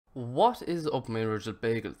What is up, my original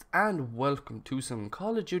bagels, and welcome to some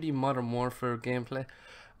Call of Duty Modern Warfare gameplay.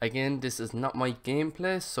 Again, this is not my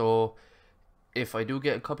gameplay, so if I do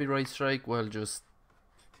get a copyright strike, well, just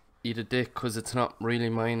eat a dick, because it's not really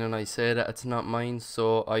mine, and I say that it's not mine,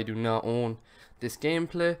 so I do not own this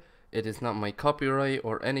gameplay. It is not my copyright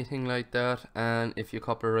or anything like that, and if you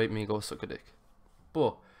copyright me, go suck a dick.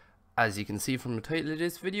 But as you can see from the title of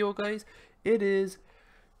this video, guys, it is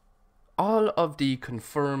all of the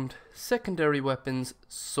confirmed secondary weapons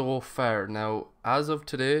so far. Now, as of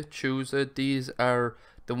today, Tuesday, these are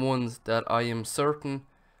the ones that I am certain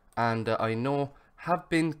and that I know have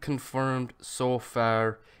been confirmed so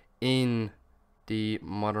far in the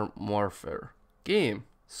Modern Warfare game.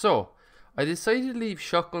 So, I decided to leave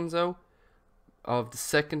shotguns out of the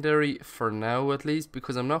secondary for now, at least,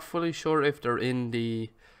 because I'm not fully sure if they're in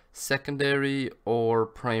the secondary or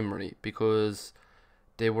primary, because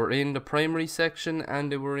they were in the primary section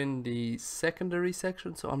and they were in the secondary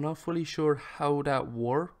section, so I'm not fully sure how that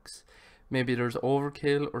works. Maybe there's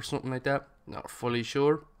overkill or something like that, not fully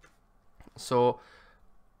sure. So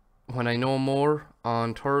when I know more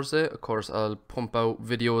on Thursday, of course, I'll pump out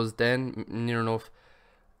videos then, near enough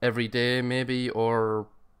every day maybe, or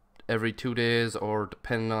every 2 days, or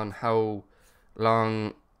depending on how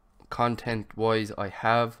long content wise I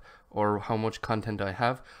have, or how much content I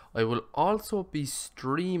have. I will also be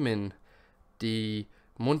streaming the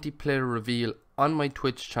multiplayer reveal on my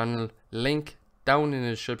Twitch channel, link down in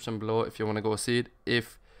the description below if you want to go see it.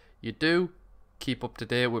 If you do, keep up to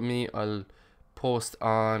date with me. I'll post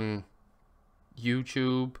on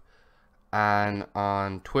YouTube and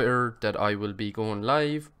on Twitter that I will be going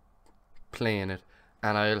live playing it,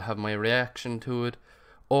 and I'll have my reaction to it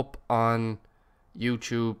up on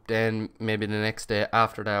YouTube then maybe the next day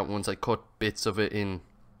after that, once I cut bits of it in.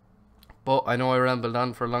 But I know I rambled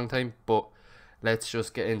on for a long time, but let's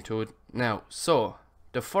just get into it now. So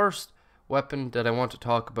the first weapon that I want to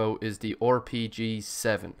talk about is the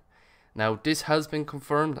RPG-7. Now this has been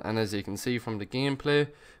confirmed, and as you can see from the gameplay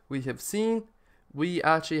we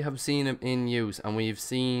actually have seen him in use, and we've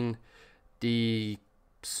seen the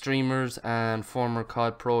streamers and former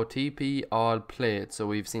COD Pro TP all play it. So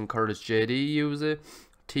we've seen Curtis JD use it,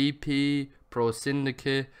 TP, Pro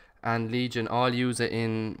Syndicate and Legion all use it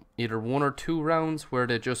in either 1 or 2 rounds where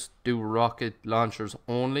they just do rocket launchers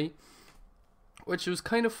only, which was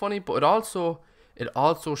kind of funny. But it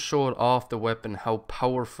also showed off the weapon, how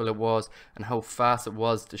powerful it was and how fast it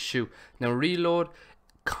was to shoot. Now reload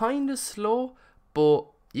kind of slow, but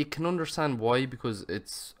you can understand why, because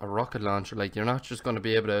it's a rocket launcher. Like, you're not just going to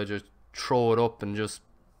be able to just throw it up and just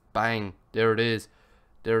bang, there it is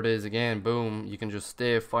again, boom, you can just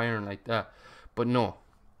stay firing like that. But no,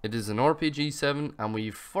 it is an RPG-7, and we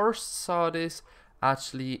first saw this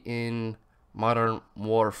actually in Modern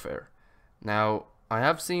Warfare. Now I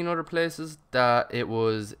have seen other places that it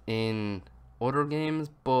was in other games,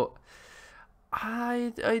 but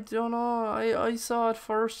I don't know, I saw it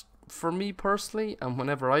first for me personally, and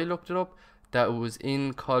whenever I looked it up, that it was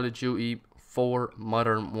in Call of Duty 4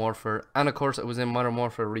 Modern Warfare, and of course it was in Modern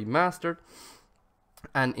Warfare Remastered.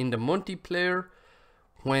 And in the multiplayer,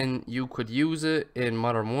 when you could use it in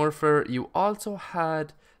Modern Warfare, you also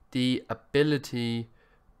had the ability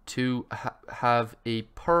to have a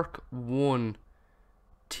perk 1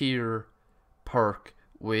 tier perk,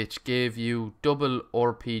 which gave you double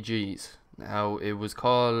RPGs. Now it was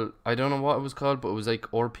called, I don't know what it was called, but it was like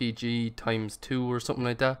RPG times 2 or something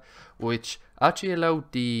like that, which actually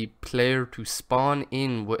allowed the player to spawn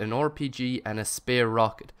in with an RPG and a spare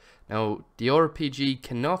rocket. Now the RPG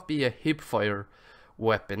cannot be a hipfire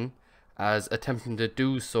weapon, as attempting to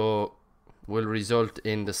do so will result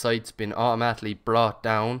in the sights being automatically brought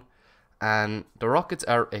down, and the rockets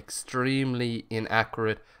are extremely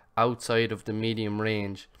inaccurate outside of the medium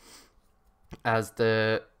range, as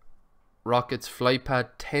the rocket's flight path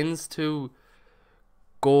tends to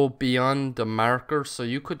go beyond the marker, so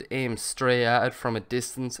you could aim straight at it from a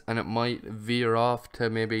distance and it might veer off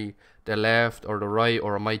to maybe the left or the right,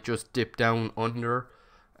 or it might just dip down under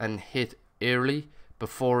and hit early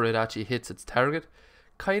before it actually hits its target.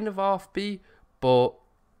 Kind of offbeat, but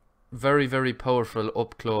very, very powerful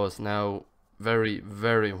up close. Now very,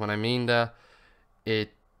 when I mean that,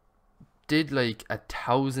 it did like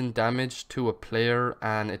 1,000 damage to a player,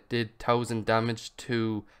 and it did 1,000 damage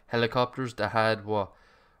to helicopters that had, what,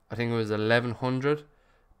 I think it was 1,100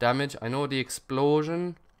 damage. I know the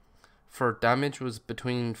explosion for damage was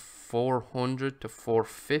between 400 to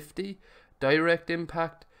 450. Direct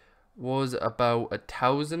impact was about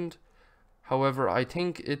 1,000. However, I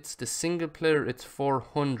think it's the single player, it's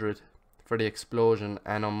 400 for the explosion,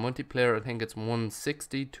 and on multiplayer I think it's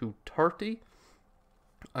 160 to 30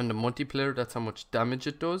 on the multiplayer. That's how much damage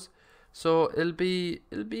it does. So it'll be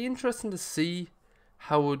interesting to see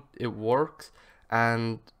how it works,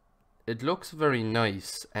 and it looks very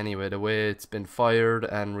nice anyway, the way it's been fired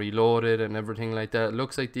and reloaded and everything like that. It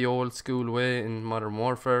looks like the old school way in Modern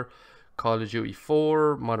Warfare, Call of Duty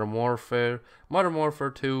 4, Modern Warfare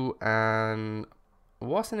 2, and it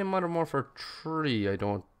wasn't in Modern Warfare 3, I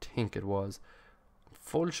don't think it was.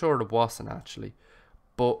 Full sure it wasn't actually,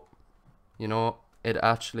 but you know, it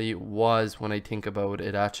actually was when I think about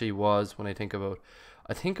it. I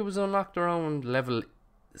think it was unlocked around level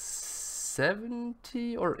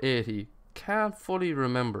 70 or 80. Can't fully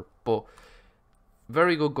remember, but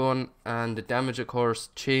very good gun, and the damage of course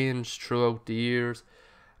changed throughout the years,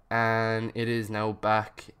 and it is now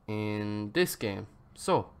back in this game.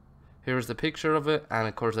 So here's the picture of it, and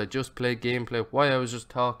of course I just played gameplay while I was just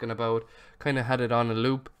talking about, kind of had it on a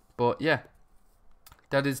loop. But yeah,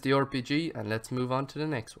 that is the RPG, and let's move on to the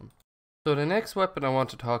next one. So the next weapon I want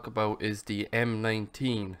to talk about is the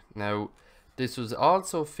M19. Now this was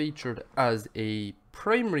also featured as a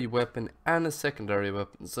primary weapon and a secondary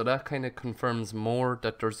weapon, so that kind of confirms more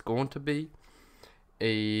that there's going to be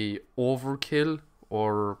a overkill,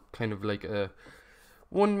 or kind of like a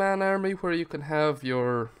one-man army where you can have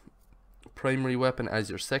your primary weapon as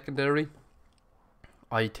your secondary,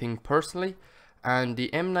 I think personally. And the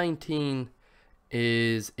M19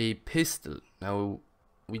 is a pistol. Now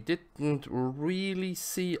we didn't really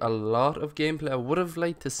see a lot of gameplay. I would have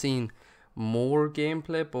liked to seen more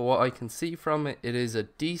gameplay, but what I can see from it, it is a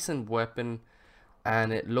decent weapon,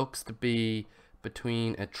 and it looks to be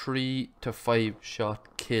between a 3 to 5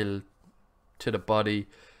 shot kill to the body,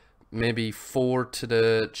 maybe 4 to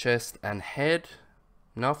the chest and head.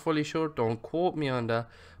 Not fully sure, don't quote me on that,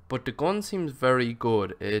 but the gun seems very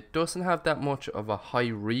good. It doesn't have that much of a high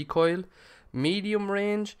recoil, medium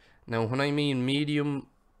range. Now when I mean medium,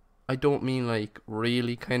 I don't mean like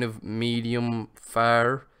really kind of medium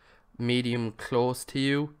far, medium close to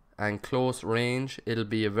you, and close range. It'll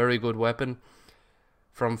be a very good weapon.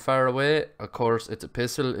 From far away, of course it's a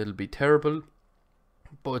pistol, it'll be terrible,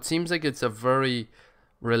 but it seems like it's a very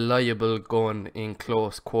reliable gun in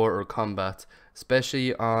close quarter combat,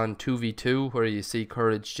 especially on 2v2 where you see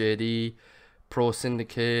Courage JD, Pro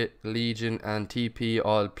Syndicate, Legion and TP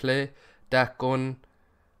all play. That gun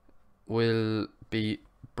will be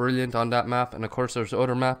brilliant on that map, and of course there's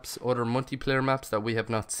other maps, other multiplayer maps that we have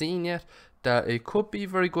not seen yet that it could be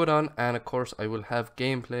very good on, and of course I will have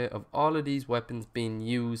gameplay of all of these weapons being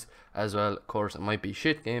used as well. Of course it might be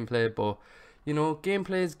shit gameplay, but you know,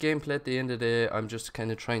 gameplay is gameplay at the end of the day. I'm just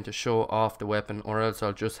kind of trying to show off the weapon, or else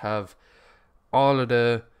I'll just have all of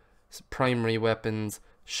the primary weapons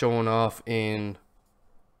shown off in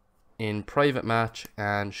private match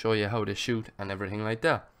and show you how to shoot and everything like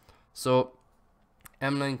that. So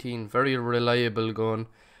M19, very reliable gun,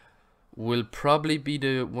 will probably be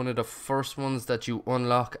one of the first ones that you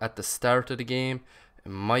unlock at the start of the game.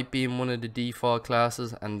 It might be in one of the default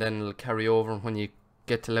classes, and then it'll carry over when you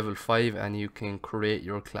get to level 5 and you can create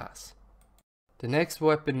your class. The next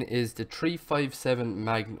weapon is the 357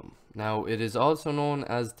 Magnum. Now it is also known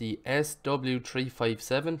as the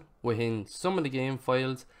SW357 within some of the game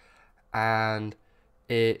files, and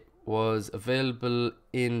it was available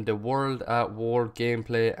in the World at War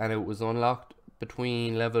gameplay, and it was unlocked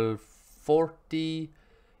between level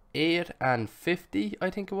 48 and 50, I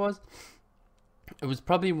think it was. It was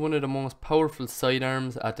probably one of the most powerful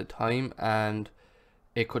sidearms at the time, and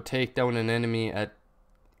it could take down an enemy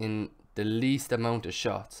in the least amount of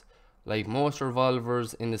shots. Like most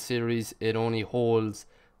revolvers in the series, it only holds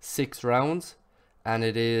 6 rounds, and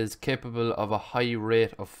it is capable of a high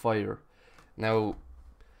rate of fire. Now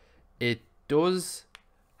it does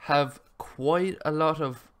have quite a lot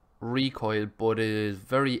of recoil, but it is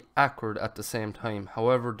very accurate at the same time.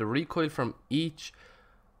 However, the recoil from each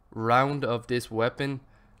round of this weapon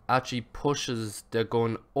actually pushes the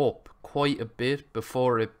gun up quite a bit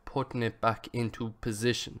before it putting it back into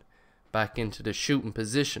position, back into the shooting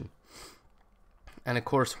position. And of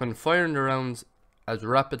course, when firing the rounds as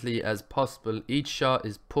rapidly as possible, each shot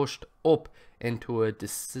is pushed up into a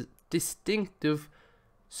distinctive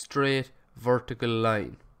straight vertical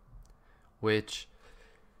line, which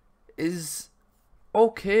is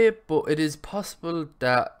okay, but it is possible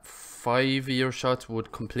that 5 of your shots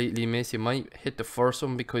would completely miss. You might hit the first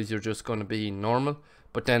one because you're just going to be normal,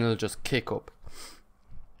 but then it'll just kick up.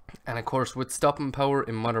 And of course, with stopping power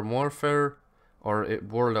in Modern Warfare, or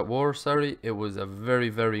World at War, sorry, it was a very,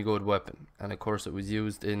 very good weapon. And of course, it was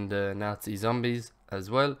used in the Nazi zombies as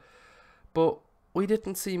well. But we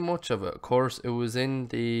didn't see much of it. Of course, it was in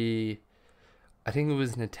the, I think it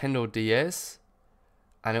was Nintendo DS,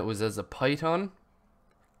 and it was as a Python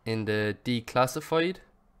in the declassified.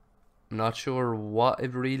 I'm not sure what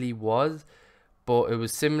it really was, but it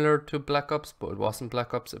was similar to Black Ops, but it wasn't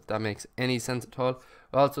Black Ops, if that makes any sense at all.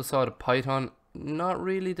 I also saw the Python, not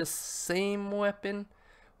really the same weapon.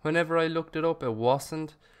 Whenever I looked it up, it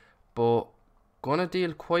wasn't, but gonna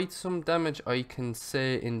deal quite some damage, I can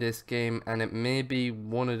say, in this game, and it may be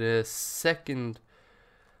one of the second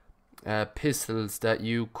pistols that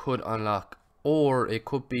you could unlock, or it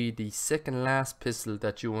could be the second last pistol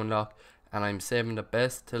that you unlock, and I'm saving the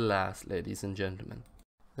best to last, ladies and gentlemen.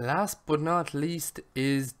 Last but not least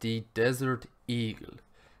is the Desert Eagle.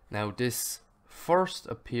 Now this first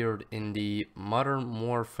appeared in the Modern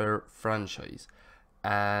Warfare franchise,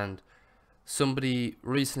 and somebody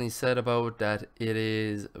recently said about that it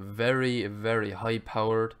is very, very high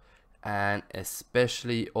powered, and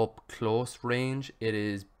especially up close range. It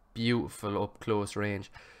is beautiful up close range,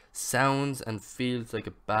 sounds and feels like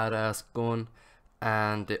a badass gun.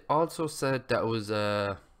 And they also said that it was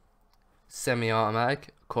a semi-automatic.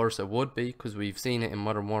 Of course it would be, because we've seen it in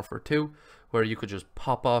Modern Warfare 2, where you could just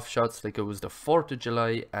pop off shots like it was the 4th of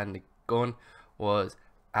July, and the gun was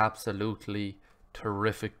absolutely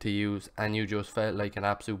terrific to use, and you just felt like an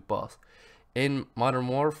absolute boss. In Modern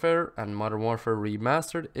Warfare and Modern Warfare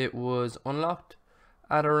Remastered, it was unlocked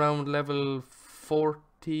at around level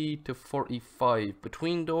 40 to 45,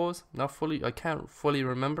 between those, not fully, I can't fully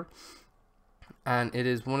remember. And it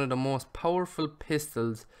is one of the most powerful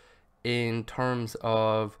pistols in terms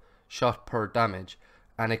of shot per damage,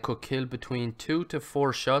 and it could kill between 2 to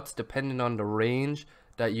 4 shots depending on the range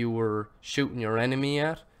that you were shooting your enemy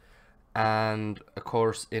at. And of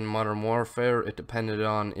course in Modern Warfare it depended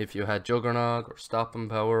on if you had Juggernaut or Stopping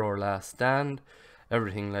Power or Last Stand,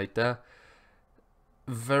 everything like that.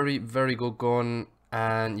 Very, very good gun,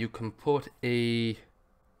 and you can put a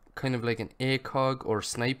kind of like an ACOG or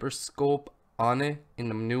sniper scope on it in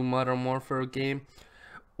the new Modern Warfare game,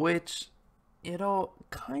 which, you know,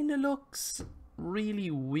 kind of looks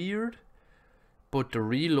really weird, but the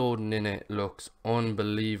reloading in it looks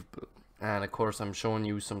unbelievable. And of course I'm showing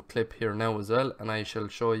you some clip here now as well, and I shall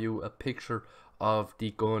show you a picture of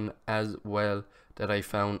the gun as well that I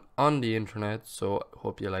found on the internet, so I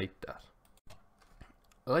hope you like that.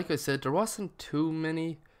 Like I said, there wasn't too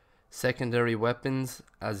many secondary weapons,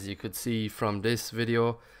 as you could see from this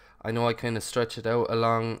video. I know I kind of stretched it out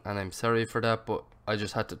along, and I'm sorry for that, but I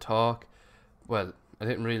just had to talk. Well, I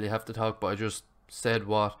didn't really have to talk, but I just said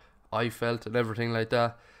what I felt and everything like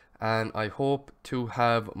that. And I hope to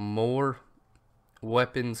have more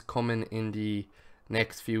weapons coming in the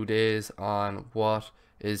next few days on what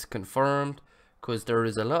is confirmed, because there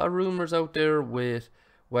is a lot of rumors out there with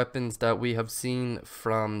weapons that we have seen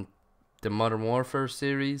from the Modern Warfare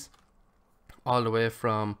series, all the way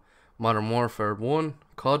from Modern Warfare 1,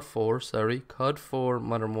 COD 4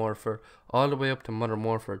 Modern Warfare, all the way up to Modern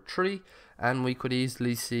Warfare 3, and we could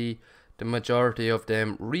easily see the majority of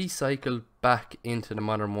them recycled back into the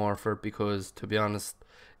Modern Warfare, because to be honest,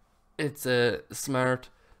 it's a smart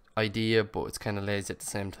idea, but it's kind of lazy at the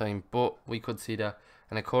same time. But we could see that.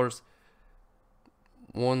 And of course,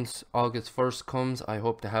 once August 1st comes, I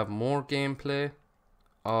hope to have more gameplay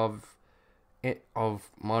of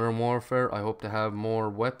Modern Warfare. I hope to have more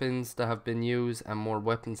weapons that have been used and more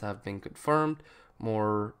weapons that have been confirmed,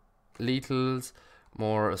 more lethals,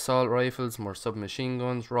 more assault rifles, more submachine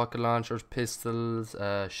guns, rocket launchers, pistols,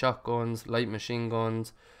 shotguns, light machine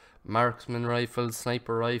guns, marksman rifles,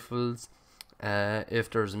 sniper rifles, if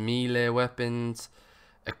there's melee weapons,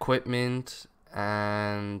 equipment,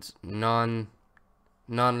 and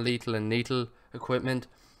non-lethal and lethal equipment.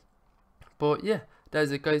 But yeah,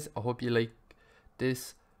 that's it guys. I hope you like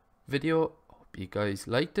this video. I hope you guys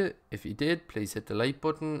liked it. If you did, please hit the like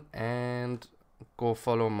button, and go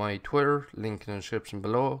follow my Twitter, link in the description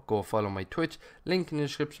below. Go follow my Twitch, link in the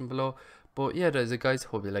description below. But yeah, that's it guys.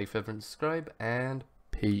 Hope you like, favorite, and subscribe, and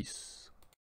peace.